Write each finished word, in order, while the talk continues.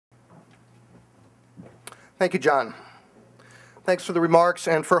Thank you, John. Thanks for the remarks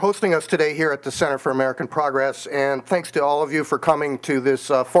and for hosting us today here at the Center for American Progress, and thanks to all of you for coming to this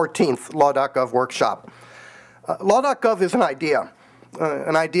 14th Law.Gov workshop. Law.Gov is an idea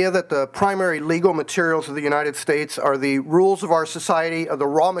that the primary legal materials of the United States are the rules of our society, are the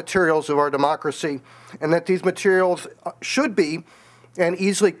raw materials of our democracy, and that these materials should be and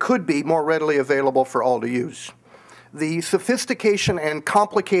easily could be more readily available for all to use. The sophistication and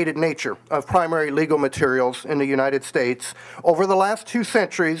complicated nature of primary legal materials in the United States over the last 2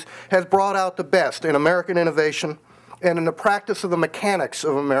 centuries has brought out the best in American innovation and in the practice of the mechanics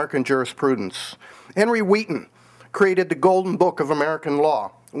of American jurisprudence. Henry Wheaton created the Golden Book of American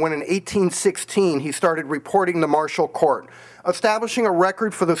Law when in 1816 he started reporting the Marshall Court, establishing a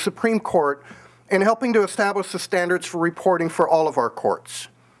record for the Supreme Court and helping to establish the standards for reporting for all of our courts.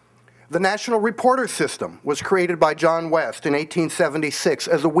 The National Reporter System was created by John West in 1876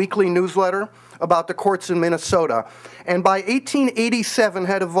 as a weekly newsletter about the courts in Minnesota, and by 1887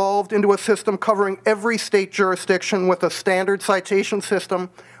 had evolved into a system covering every state jurisdiction with a standard citation system,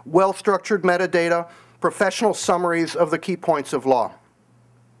 well-structured metadata, professional summaries of the key points of law.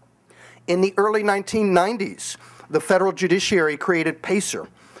 In the early 1990s, the federal judiciary created PACER,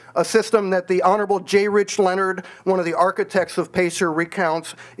 a system that the Honorable J. Rich Leonard, one of the architects of PACER,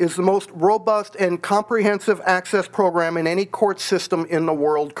 recounts is the most robust and comprehensive access program in any court system in the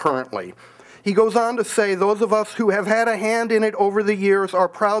world currently. He goes on to say, those of us who have had a hand in it over the years are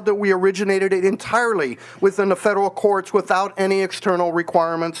proud that we originated it entirely within the federal courts without any external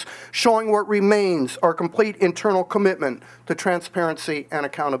requirements, showing what remains our complete internal commitment to transparency and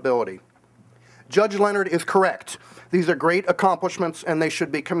accountability. Judge Leonard is correct. These are great accomplishments and they should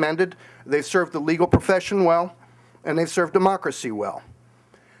be commended. They've served the legal profession well and they've served democracy well.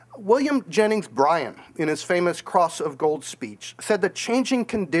 William Jennings Bryan, in his famous Cross of Gold speech, said that changing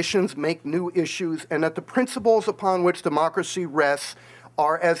conditions make new issues and that the principles upon which democracy rests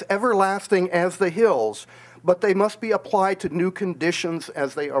are as everlasting as the hills, but they must be applied to new conditions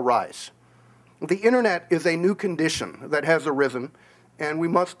as they arise. The internet is a new condition that has arisen, and we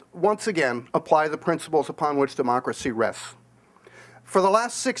must once again apply the principles upon which democracy rests. For the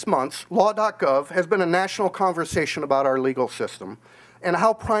last 6 months, Law.Gov has been a national conversation about our legal system and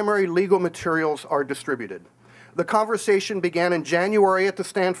how primary legal materials are distributed. The conversation began in January at the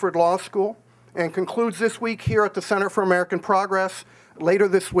Stanford Law School and concludes this week here at the Center for American Progress, later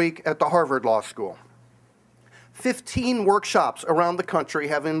this week at the Harvard Law School. 15 workshops around the country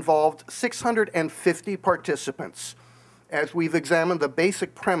have involved 650 participants as we've examined the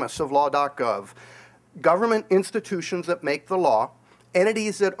basic premise of Law.Gov. Government institutions that make the law,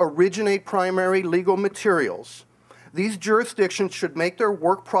 entities that originate primary legal materials. These jurisdictions should make their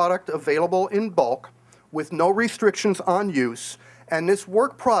work product available in bulk with no restrictions on use, and this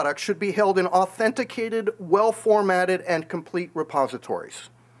work product should be held in authenticated, well-formatted, and complete repositories.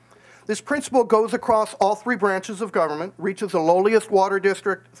 This principle goes across all 3 branches of government, reaches the lowliest water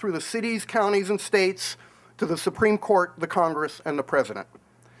district through the cities, counties, and states, to the Supreme Court, the Congress, and the President.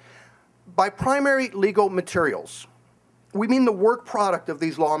 By primary legal materials, we mean the work product of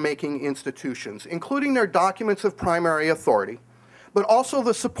these lawmaking institutions, including their documents of primary authority, but also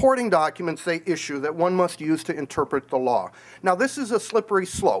the supporting documents they issue that one must use to interpret the law. Now, this is a slippery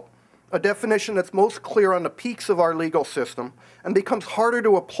slope, a definition that's most clear on the peaks of our legal system and becomes harder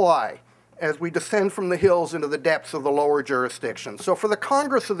to apply as we descend from the hills into the depths of the lower jurisdictions. So for the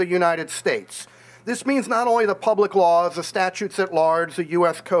Congress of the United States, this means not only the public laws, the statutes at large, the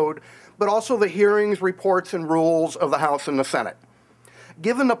U.S. Code, but also the hearings, reports, and rules of the House and the Senate.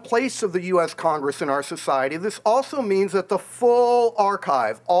 Given the place of the U.S. Congress in our society, this also means that the full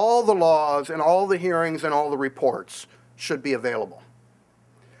archive, all the laws and all the hearings and all the reports should be available.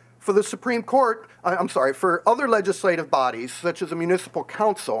 For the Supreme Court, for other legislative bodies, such as a municipal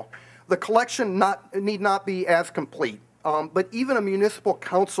council, the collection need not be as complete. But even a municipal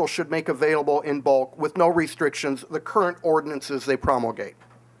council should make available in bulk with no restrictions the current ordinances they promulgate.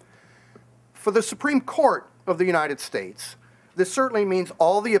 For the Supreme Court of the United States, this certainly means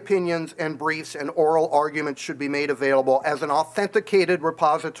all the opinions and briefs and oral arguments should be made available as an authenticated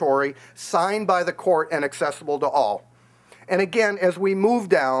repository signed by the court and accessible to all. And again, as we move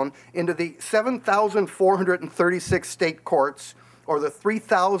down into the 7,436 state courts, or the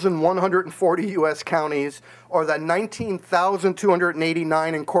 3,140 U.S. counties, or the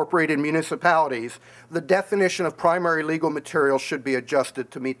 19,289 incorporated municipalities, the definition of primary legal material should be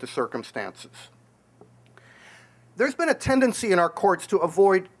adjusted to meet the circumstances. There's been a tendency in our courts to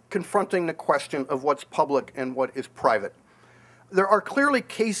avoid confronting the question of what's public and what is private. There are clearly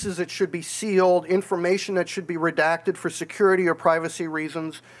cases that should be sealed, information that should be redacted for security or privacy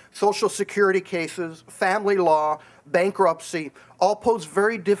reasons, Social Security cases, family law, bankruptcy, all pose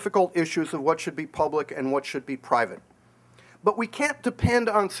very difficult issues of what should be public and what should be private. But we can't depend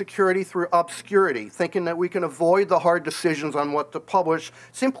on security through obscurity, thinking that we can avoid the hard decisions on what to publish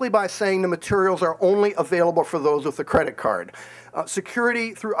simply by saying the materials are only available for those with a credit card.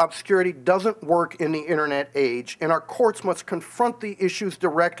 Security through obscurity doesn't work in the internet age, and our courts must confront the issues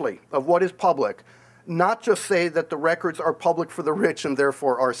directly of what is public, not just say that the records are public for the rich and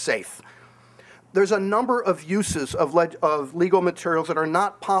therefore are safe. There's a number of uses of legal materials that are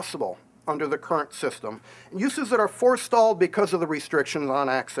not possible under the current system. Uses that are forestalled because of the restrictions on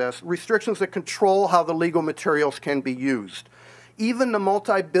access, restrictions that control how the legal materials can be used. Even the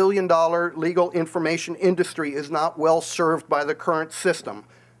multi-billion-dollar legal information industry is not well served by the current system,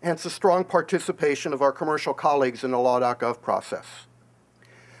 hence the strong participation of our commercial colleagues in the Law.Gov process.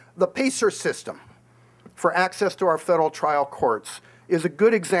 The PACER system for access to our federal trial courts is a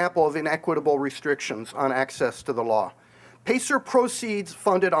good example of inequitable restrictions on access to the law. PACER proceeds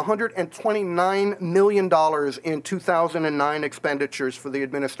funded $129 million in 2009 expenditures for the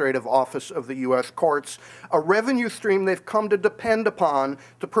Administrative Office of the U.S. Courts, a revenue stream they've come to depend upon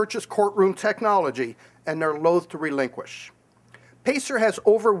to purchase courtroom technology, and they're loath to relinquish. PACER has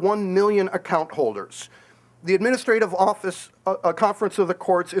over 1 million account holders. The Administrative Office Conference of the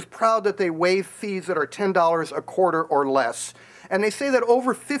Courts is proud that they waive fees that are $10 a quarter or less, and they say that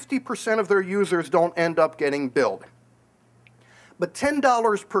over 50% of their users don't end up getting billed. But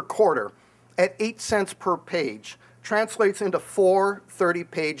 $10 per quarter at 8 cents per page translates into 4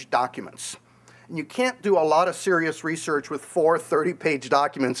 30-page documents. And you can't do a lot of serious research with 4 30-page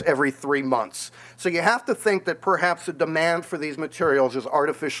documents every 3 months. So you have to think that perhaps the demand for these materials is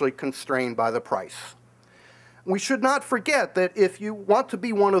artificially constrained by the price. We should not forget that if you want to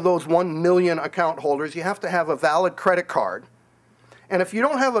be one of those 1 million account holders, you have to have a valid credit card. And if you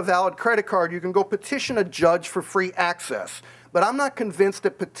don't have a valid credit card, you can go petition a judge for free access. But I'm not convinced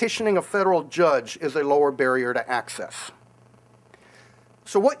that petitioning a federal judge is a lower barrier to access.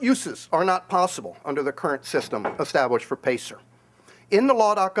 So what uses are not possible under the current system established for PACER? In the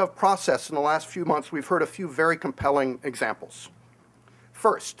Law.Gov process in the last few months, we've heard a few very compelling examples.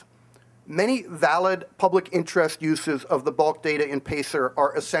 First, many valid public interest uses of the bulk data in PACER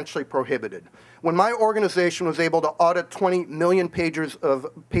are essentially prohibited. When my organization was able to audit 20 million pages of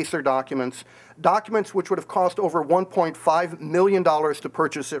PACER documents, documents which would have cost over $1.5 million to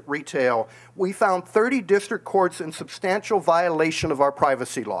purchase at retail, we found 30 district courts in substantial violation of our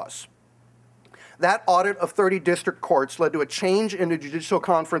privacy laws. That audit of 30 district courts led to a change in the Judicial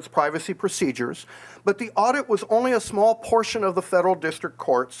Conference privacy procedures, but the audit was only a small portion of the federal district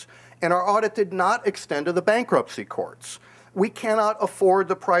courts, and our audit did not extend to the bankruptcy courts. We cannot afford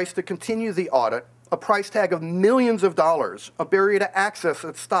the price to continue the audit, a price tag of millions of dollars, a barrier to access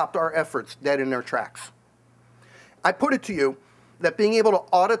that stopped our efforts dead in their tracks. I put it to you that being able to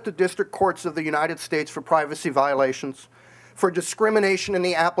audit the district courts of the United States for privacy violations, for discrimination in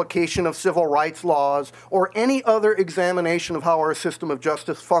the application of civil rights laws, or any other examination of how our system of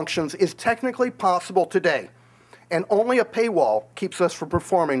justice functions is technically possible today, and only a paywall keeps us from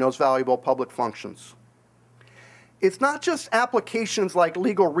performing those valuable public functions. It's not just applications like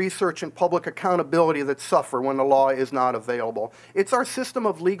legal research and public accountability that suffer when the law is not available. It's our system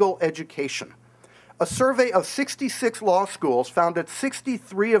of legal education. A survey of 66 law schools found that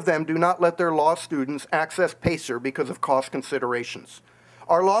 63 of them do not let their law students access PACER because of cost considerations.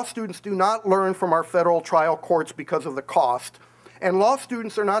 Our law students do not learn from our federal trial courts because of the cost, and law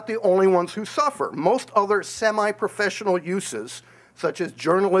students are not the only ones who suffer. Most other semi-professional uses, such as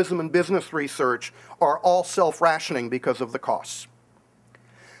journalism and business research, are all self-rationing because of the costs.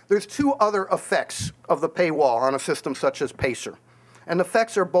 There's 2 other effects of the paywall on a system such as PACER, and the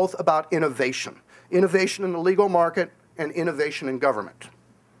effects are both about innovation. Innovation in the legal market and innovation in government.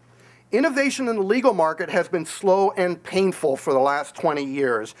 Innovation in the legal market has been slow and painful for the last 20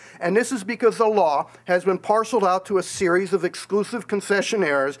 years, and this is because the law has been parceled out to a series of exclusive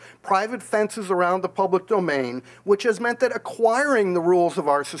concessionaires, private fences around the public domain, which has meant that acquiring the rules of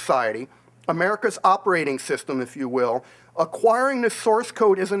our society, America's operating system, if you will, acquiring the source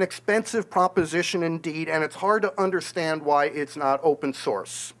code is an expensive proposition indeed, and it's hard to understand why it's not open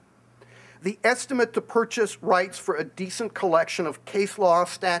source. The estimate to purchase rights for a decent collection of case law,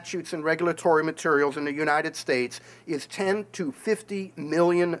 statutes, and regulatory materials in the United States is $10 to $50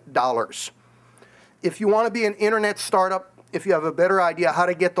 million. If you want to be an internet startup if you have a better idea how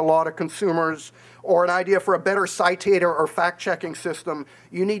to get the law to consumers, or an idea for a better citator or fact-checking system,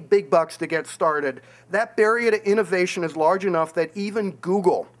 you need big bucks to get started. That barrier to innovation is large enough that even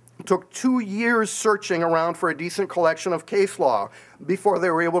Google took 2 years searching around for a decent collection of case law before they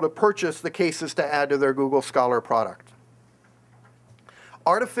were able to purchase the cases to add to their Google Scholar product.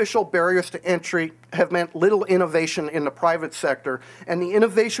 Artificial barriers to entry have meant little innovation in the private sector, and the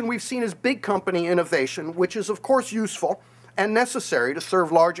innovation we've seen is big company innovation, which is of course useful and necessary to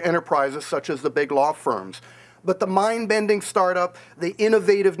serve large enterprises such as the big law firms. But the mind-bending startup, the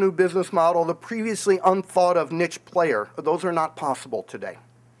innovative new business model, the previously unthought of niche player, those are not possible today.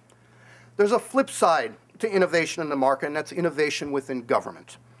 There's a flip side to innovation in the market, and that's innovation within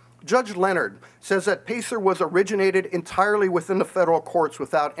government. Judge Leonard says that PACER was originated entirely within the federal courts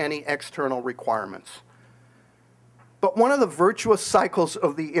without any external requirements. But one of the virtuous cycles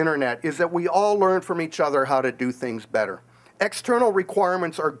of the internet is that we all learn from each other how to do things better. External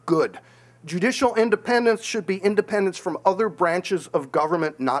requirements are good. Judicial independence should be independence from other branches of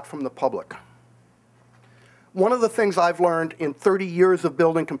government, not from the public. One of the things I've learned in 30 years of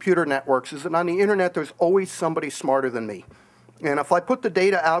building computer networks is that on the internet there's always somebody smarter than me. And if I put the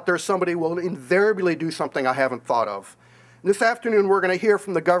data out there, somebody will invariably do something I haven't thought of. This afternoon, we're going to hear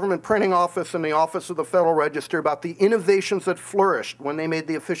from the Government Printing Office and the Office of the Federal Register about the innovations that flourished when they made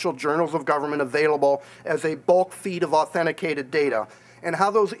the official journals of government available as a bulk feed of authenticated data, and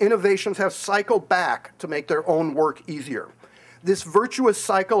how those innovations have cycled back to make their own work easier. This virtuous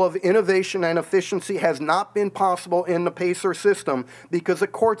cycle of innovation and efficiency has not been possible in the PACER system because the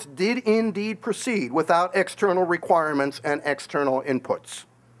courts did indeed proceed without external requirements and external inputs.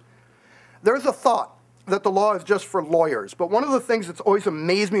 There's a thought that the law is just for lawyers, but one of the things that's always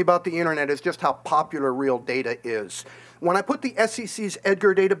amazed me about the internet is just how popular real data is. When I put the SEC's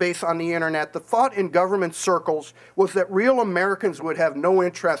Edgar database on the internet, the thought in government circles was that real Americans would have no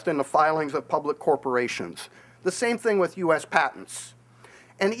interest in the filings of public corporations. The same thing with U.S. patents.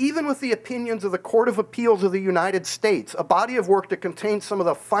 And even with the opinions of the Court of Appeals of the United States, a body of work that contains some of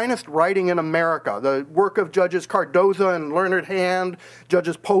the finest writing in America, the work of Judges Cardoza and Learned Hand,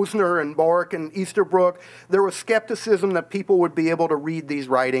 Judges Posner and Bork and Easterbrook, there was skepticism that people would be able to read these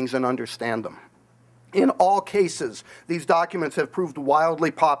writings and understand them. In all cases, these documents have proved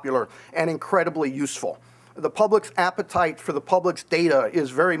wildly popular and incredibly useful. The public's appetite for the public's data is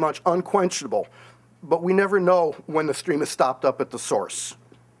very much unquenchable, but we never know when the stream is stopped up at the source.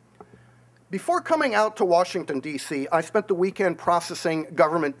 Before coming out to Washington, D.C., I spent the weekend processing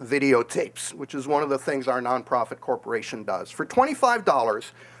government videotapes, which is one of the things our nonprofit corporation does. For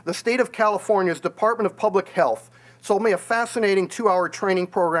 $25, the state of California's Department of Public Health sold me a fascinating 2-hour training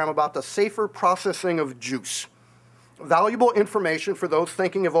program about the safer processing of juice. Valuable information for those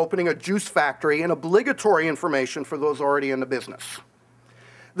thinking of opening a juice factory and obligatory information for those already in the business.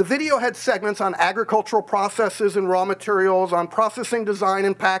 The video had segments on agricultural processes and raw materials, on processing design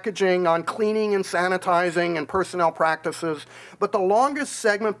and packaging, on cleaning and sanitizing and personnel practices, but the longest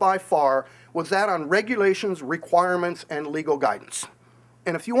segment by far was that on regulations, requirements, and legal guidance.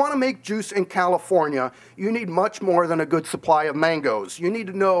 And if you want to make juice in California, you need much more than a good supply of mangoes. You need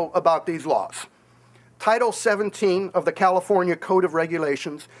to know about these laws. Title 17 of the California Code of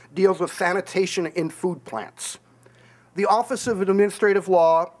Regulations deals with sanitation in food plants. The Office of Administrative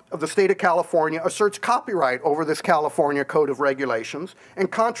Law of the state of California asserts copyright over this California Code of Regulations and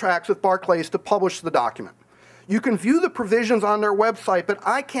contracts with Barclays to publish the document. You can view the provisions on their website, but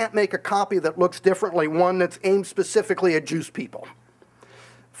I can't make a copy that looks differently, one that's aimed specifically at juice people.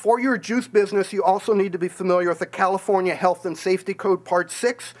 For your juice business, you also need to be familiar with the California Health and Safety Code Part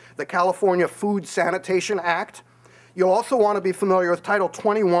 6, the California Food Sanitation Act. You'll also want to be familiar with Title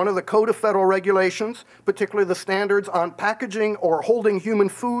 21 of the Code of Federal Regulations, particularly the standards on packaging or holding human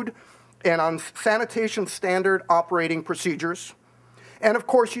food and on sanitation standard operating procedures. And of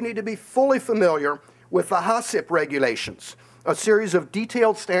course, you need to be fully familiar with the HACCP regulations, a series of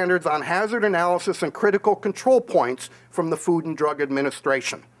detailed standards on hazard analysis and critical control points from the Food and Drug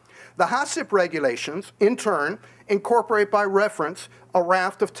Administration. The HACCP regulations, in turn, incorporate by reference a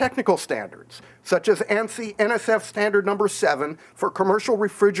raft of technical standards, such as ANSI NSF Standard Number 7 for commercial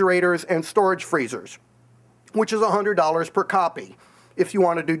refrigerators and storage freezers, which is $100 per copy if you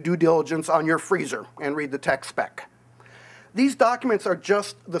want to do due diligence on your freezer and read the tech spec. These documents are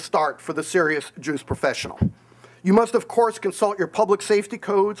just the start for the serious juice professional. You must, of course, consult your public safety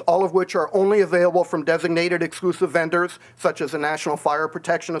codes, all of which are only available from designated exclusive vendors, such as the National Fire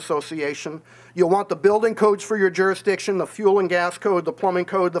Protection Association. You'll want the building codes for your jurisdiction, the fuel and gas code, the plumbing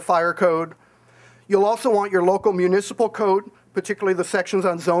code, the fire code. You'll also want your local municipal code, particularly the sections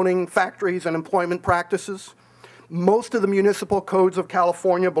on zoning, factories, and employment practices. Most of the municipal codes of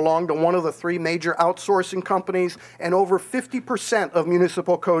California belong to one of the 3 major outsourcing companies, and over 50% of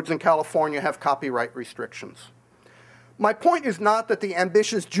municipal codes in California have copyright restrictions. My point is not that the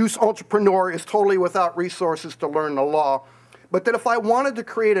ambitious juice entrepreneur is totally without resources to learn the law, but that if I wanted to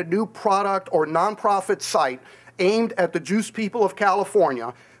create a new product or nonprofit site aimed at the juice people of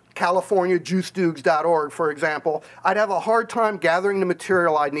California, CaliforniaJuiceDudes.org, for example, I'd have a hard time gathering the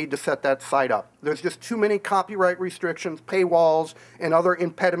material I'd need to set that site up. There's just too many copyright restrictions, paywalls, and other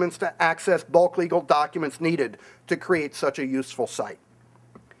impediments to access bulk legal documents needed to create such a useful site.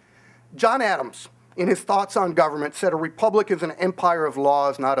 John Adams, in his Thoughts on Government, said a republic is an empire of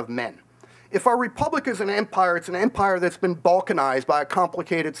laws, not of men. If our republic is an empire, it's an empire that's been balkanized by a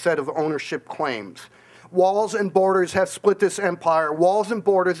complicated set of ownership claims. Walls and borders have split this empire, walls and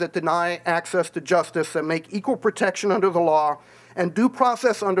borders that deny access to justice, that make equal protection under the law and due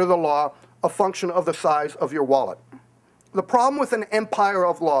process under the law a function of the size of your wallet. The problem with an empire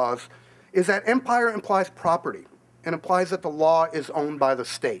of laws is that empire implies property and implies that the law is owned by the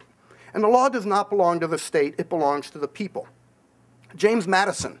state. And the law does not belong to the state, it belongs to the people. James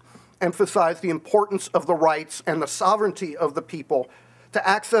Madison emphasized the importance of the rights and the sovereignty of the people to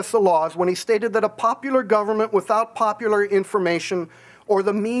access the laws when he stated that a popular government without popular information or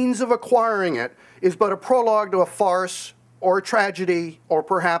the means of acquiring it is but a prologue to a farce or a tragedy or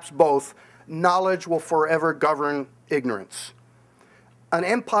perhaps both. Knowledge will forever govern ignorance. An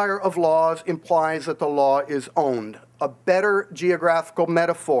empire of laws implies that the law is owned. A better geographical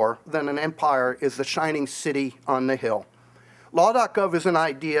metaphor than an empire is the shining city on the hill. Law.Gov is an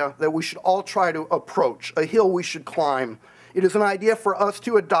idea that we should all try to approach, a hill we should climb. It is an idea for us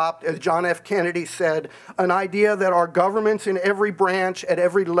to adopt, as John F. Kennedy said, an idea that our governments in every branch, at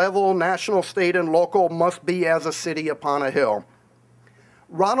every level, national, state, and local, must be as a city upon a hill.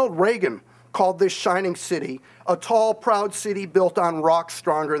 Ronald Reagan called this shining city a tall, proud city built on rocks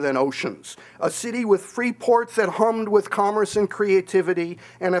stronger than oceans, a city with free ports that hummed with commerce and creativity,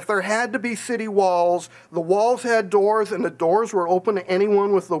 and if there had to be city walls, the walls had doors, and the doors were open to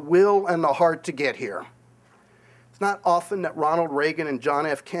anyone with the will and the heart to get here. It's not often that Ronald Reagan and John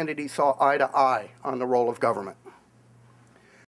F. Kennedy saw eye to eye on the role of government.